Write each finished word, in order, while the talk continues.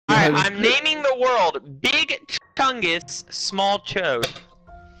Alright, I'm naming the world Big Chungus Small Chode.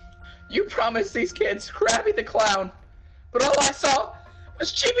 You promised these kids Krabby the Clown, but all I saw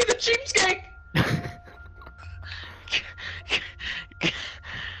was Chibi the Cheapskate!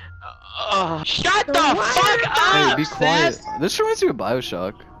 Shut the fuck up! Hey, be quiet. This reminds me of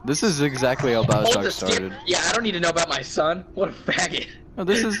Bioshock. This is exactly how Bioshock started. Yeah, I don't need to know about my son. What a faggot. No,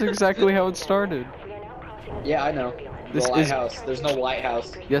 this is exactly how it started. Yeah, I know. This The is- lighthouse. There's no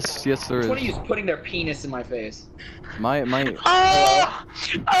lighthouse. Yes, yes, there Which is. one of you is putting their penis in my face? My. Oh!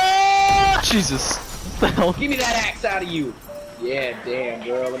 Oh! Jesus. What the hell? Give me that axe out of you! Yeah, damn,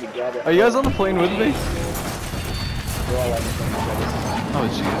 girl. Let me grab it. Are you guys on the plane with me? We're all on the plane. Oh,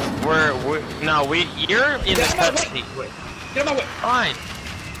 jeez. You're in the cutscene. Get out of my way! Fine.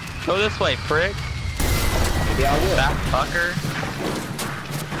 Go this way, prick. Maybe I will. That fucker.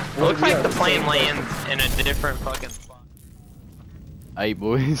 It looks like the plane lands in a different fucking spot. Hey,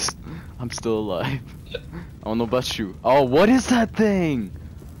 boys. I'm still alive. I don't know about you. Oh, what is that thing?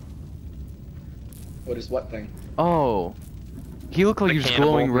 What is what thing? Oh. He looked like The he was cannibal,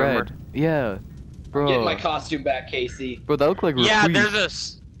 glowing red. remember? Yeah. Bro. Get my costume back, Casey. Bro, that looked like Yeah,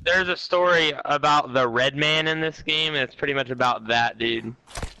 Requiem. there's a story about the red man in this game, and it's pretty much about that dude.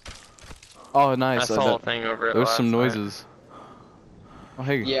 Oh, nice. That's the whole thing over it. There's last some night. noises. Oh,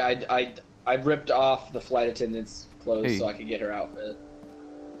 hey. Yeah, I ripped off the flight attendant's clothes Hey. so I could get her outfit.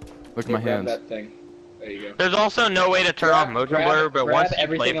 Look at Here, my grab hands. that thing. There you go. There's also no way to turn off motion blur, but grab once you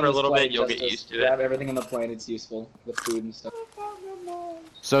everything play on for a this little plane, bit, you'll get Justice. used to Grab it. everything on the plane, it's useful. The food and stuff.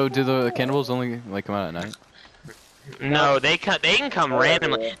 So, do the cannibals only like come out at night? No, they can come Oh,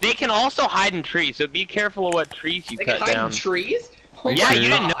 randomly. yeah. They can also hide in trees, so be careful of what trees you They can cut hide down. in trees? Oh Yeah, my you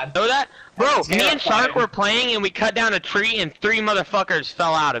didn't God. know that? Bro, That's me and Shark terrifying. were playing and we cut down a tree and 3 motherfuckers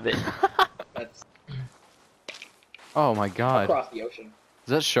fell out of it. That's Oh my god. across the ocean.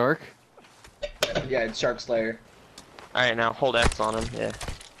 Is that Shark? Yeah, it's Shark Slayer. Alright, now hold X on him, yeah.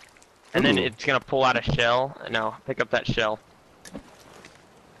 And then Ooh. it's gonna pull out a shell. No, pick up that shell.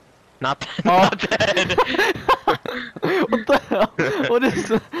 Not that. Oh. Not that. What the hell? What is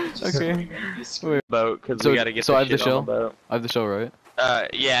that? Okay. Wait. Boat, because So- we gotta get so the I have the shit shell? on the boat. I have the shell, right?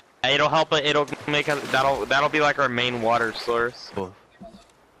 Yeah, it'll help it. It'll make us. That'll be like our main water source. Cool.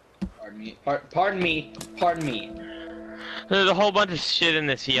 Pardon me. Pardon me. Pardon me. There's a whole bunch of shit in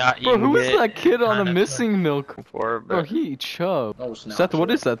this yacht. You Bro, can who is get that kid on the kinda missing milk? For, Bro, but he chub. No, it's not. Seth, what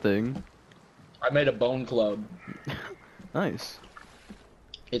is that thing? I made a bone club. Nice.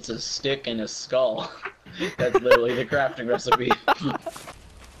 It's a stick and a skull. That's literally the crafting recipe.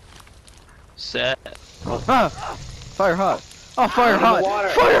 set. Ah! Fire hot! Oh, fire In the hot! water.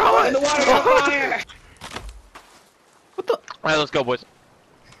 Fire hot! In the water, on fire! What the? Alright, let's go, boys.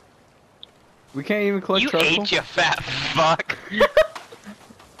 We can't even collect You charcoal? ate, you fat fuck.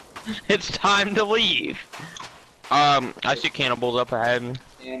 It's time to leave. I see cannibals up ahead.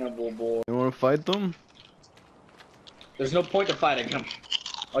 Cannibal boy. You wanna fight them? There's no point to fighting him.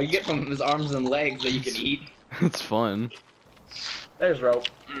 All you get from his arms and legs that you can eat. It's fun. There's rope.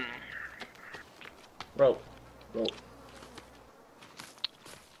 Rope. Rope.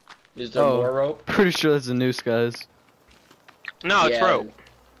 Is there more rope? Pretty sure that's a noose, guys. No, it's Yeah. rope.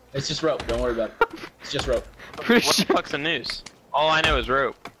 It's just rope. Don't worry about it. It's just rope. Pretty What the sure. fuck's a noose? All I know is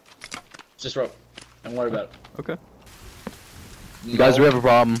rope. It's just rope. Don't worry about it. Okay. No. Guys, we have a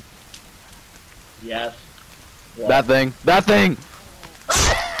problem. Yes. What? That thing. That thing!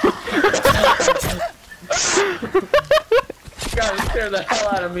 You guys scared the hell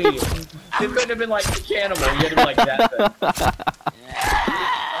out of me. It couldn't have been like the cannibal. You had to be like that thing.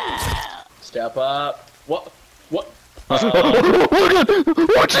 Step up. What? What?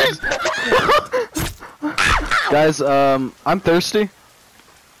 Watch this! Guys, I'm thirsty.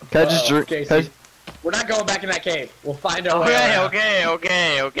 Can I just drink? Casey, we're not going back in that cave. We'll find our way Okay, around.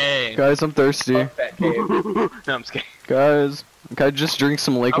 okay. Guys, I'm thirsty. Fuck that cave. No, I'm scared. Guys, can I just drink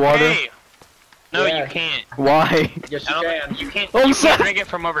some lake water? Okay. No, Yeah. you can't. Why? Yes, I you don't, can. you can't. Oh, You I'm sorry. can't drink it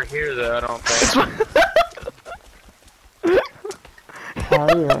from over here, though. I don't think.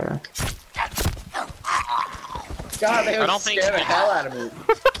 God, they I would don't think scare the you- hell out of me.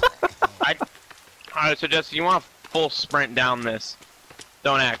 I suggest you want a full sprint down this.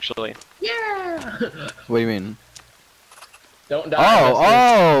 Don't actually. Yeah. What do you mean? Don't die.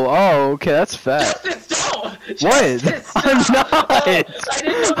 Okay, that's fat. Justice, don't! What? Justice, I'm stop! not! Oh, I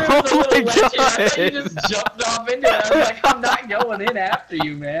didn't know there was a Oh little my ledge here. I thought you God. just jumped off into it. I was like, I'm not going in after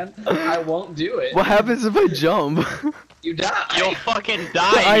you, man. I won't do it. What happens if I jump? You die. You'll fucking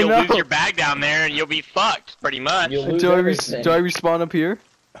die I and you'll know. lose your bag down there and you'll be fucked, pretty much. You'll lose do I everything. respawn up here?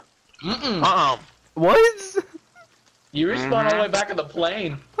 Mm-mm. Uh-uh. What? You respawn all the way back in the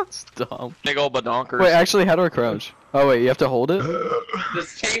plane. That's dumb. Big old badonkers. Wait, actually, how do I crouch? Oh wait, you have to hold it? The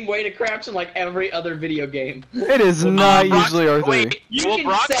same way to crouch in like every other video game. It is not Brock- usually R3. Wait, You will can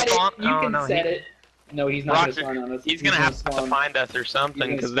Brock set spawn? it. You can set it. No, he's not Brock, gonna spawn on us. he's gonna have to find us or something,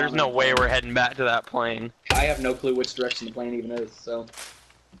 gonna because there's spawn no on way us. we're heading back to that plane. I have no clue which direction the plane even is, so.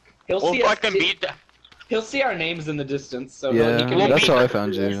 He'll We'll see us. fucking beat the... He'll see our names in the distance, so Yeah, he can We'll that's beat- how I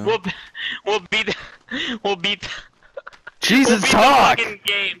found you. We'll beat... We'll beat... Jesus, we'll beat talk! the fucking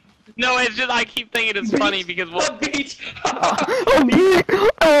game. No, it's just I keep thinking it's funny because we'll beat.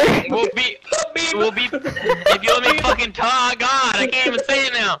 we'll beat if you let me fucking talk. God, I can't even say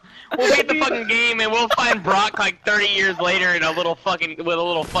it now. We'll beat the fucking game and we'll find Brock like 30 years later in a little fucking with a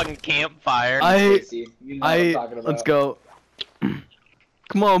little fucking campfire. Casey, you know what I'm talking about. Let's go.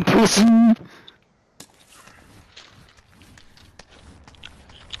 Come on, pussy.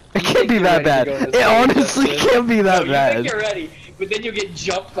 It can't be that bad. It honestly can't be that You bad. think you're ready, but then you get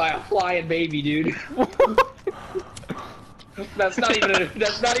jumped by a flying baby, dude. That's not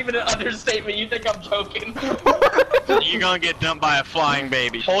even an understatement. You think I'm joking? You're gonna get dumped by a flying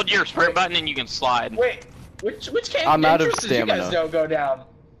baby. Hold your sprint button and you can slide. Wait, which I'm out of entrances you guys stamina. don't go down?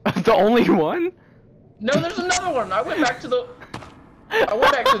 The only one? No, there's another one. I went back to the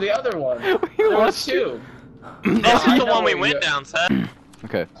other one. There was lost two. This I is the know one we where went you- down, Seth.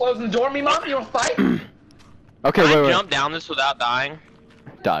 Okay. Closing the door, me mom. You wanna fight? Okay, Can I wait. jump down this without dying?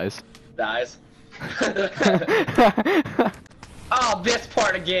 Dies. Dies. Oh, this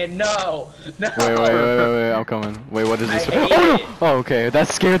part again. No. No. Wait, I'm coming. Wait, what is this? I hate Oh, it. no! Oh, okay, that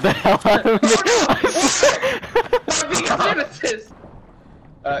scared the hell out of me.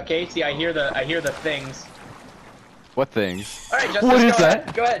 Casey, I hear the things. What things? All right, Justice. What is go that?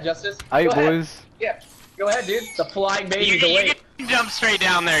 Ahead. Go ahead, Justice. Aight, Go ahead. boys. Yeah. Go ahead, dude. The flying You, babies you awake. can jump straight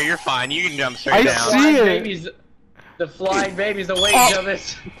down there. You're fine. You can jump straight I down. see it. The flying babies awake, Oh.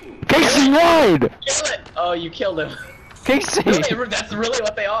 Justice. Casey, ride! Kill it. Oh, you killed him. Casey! Really, that's really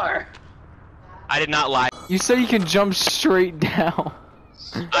what they are. I did not lie. You said you can jump straight down.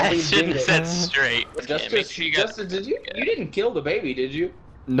 I you shouldn't did have it. said straight. Okay, make Justice, sure you got. Justice, did you? You didn't kill the baby, did you?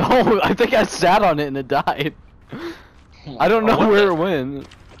 No, I think I sat on it and it died. I don't know what where the- it went.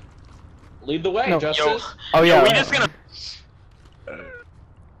 Lead the way, No. Justice. Yo, Oh yo, yeah. we just gonna.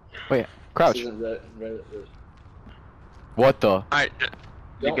 Wait, crouch. This isn't What the? Alright.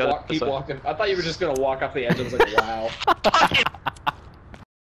 Don't go walk, this keep way. walking. I thought you were just gonna walk off the edge. I was like, wow.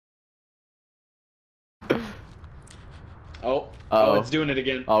 Oh, Uh-oh. it's doing it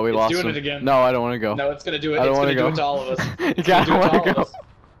again. Oh, we it's lost doing him. it again. No, I don't want to go. No, it's gonna do it. I don't It's wanna gonna do go. it to all of us. It's Yeah, I gonna do it don't to wanna all of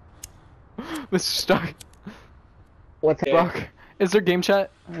go. us. Mr. Stark. What's Okay. Brock. Is there game chat?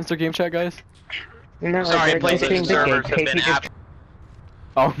 Is there game chat, guys? No, Sorry, they're PlayStation changing the servers game. have been Casey app. just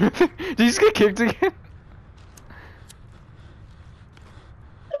Oh, did you just get kicked again?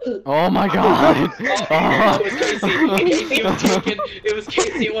 Oh my god! Oh, it was Casey. Casey was taken. It was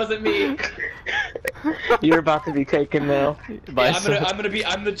Casey. It wasn't me. You're about to be taken now. By Yeah, some-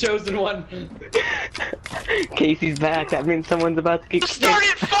 I'm the chosen one. Casey's back. That means someone's about to get kicked. Started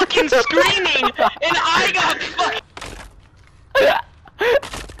fucking screaming, and I got fucking.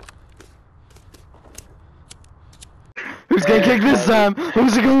 Who's getting kicked this time?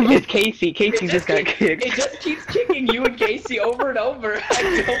 Who's it gonna It's be? Casey. Casey just got kicked. It just keeps kicking you and Casey over and over.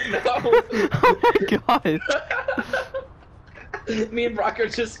 I don't Oh my god! know. Me and Brock are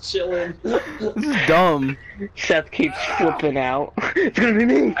just chilling. This is dumb. Seth keeps flipping out. It's gonna be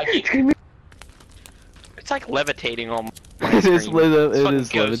me. It's gonna be It's like levitating on. It is screen. It's it fucking is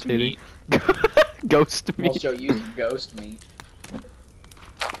ghost levitating. Ghost me. I'll show you some ghost me.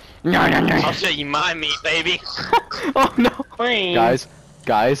 I'll show you my meat, baby. Oh no! playing.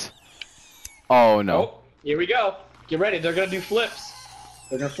 Guys. Oh no. Oh, here we go. Get ready. They're gonna do flips.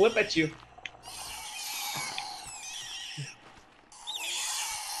 They're gonna flip at you.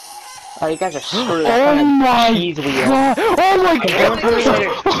 Oh, you guys are screwed. Oh my cheese wheel. god! Oh my Don't tell me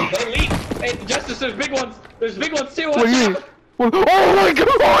later. god! They leap. Hey, Justice, there's big ones. There's big ones too. What do you mean? Watch out. Oh my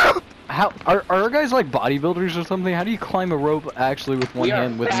god! How are our guys like bodybuilders or something? How do you climb a rope actually with one We are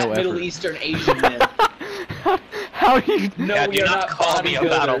hand with fat no Middle effort? Eastern Asian men. How do you? No, Yeah, we do are not not call me a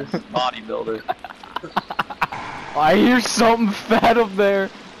battle bodybuilders. bodybuilder. I hear something fat up there.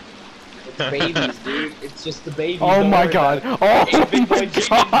 It's babies, dude. It's just the babies. Oh Don't my worry god! about it. Oh Hey, big boy my chickens,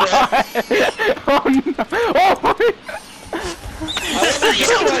 god! Oh no! Oh my!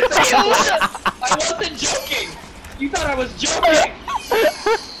 I wasn't joking. You thought I was joking.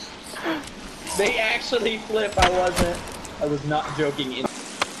 They actually flip. I wasn't. I was not joking.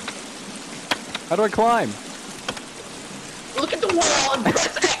 How do I climb? Look at the wall and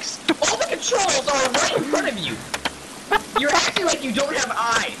press X. All the controls are right in front of you. You're acting like you don't have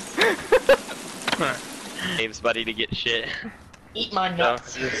eyes. James, buddy, to get shit. Eat my So,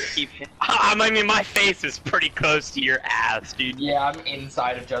 nuts. just keep. I mean, my face is pretty close to your ass, dude. Yeah, I'm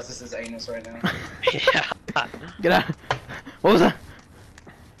inside of Justice's anus right now. Yeah. Get out. What was that?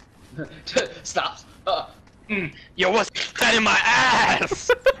 Stop. Yo, what's that in my ass?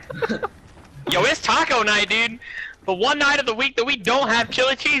 Yo, it's taco night, dude. The one night of the week that we don't have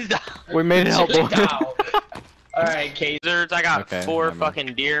chili cheese dogs. We made it help. Alright, Kate. Lizards, I got Okay, 4 never mind.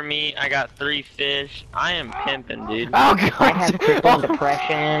 fucking deer meat. I got 3 fish. I am pimping, dude. Oh god. I have crippling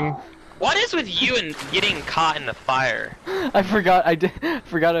depression. What is with you and getting caught in the fire? I forgot.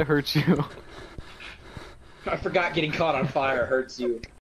 Forgot I hurt you. I forgot getting caught on fire hurts you.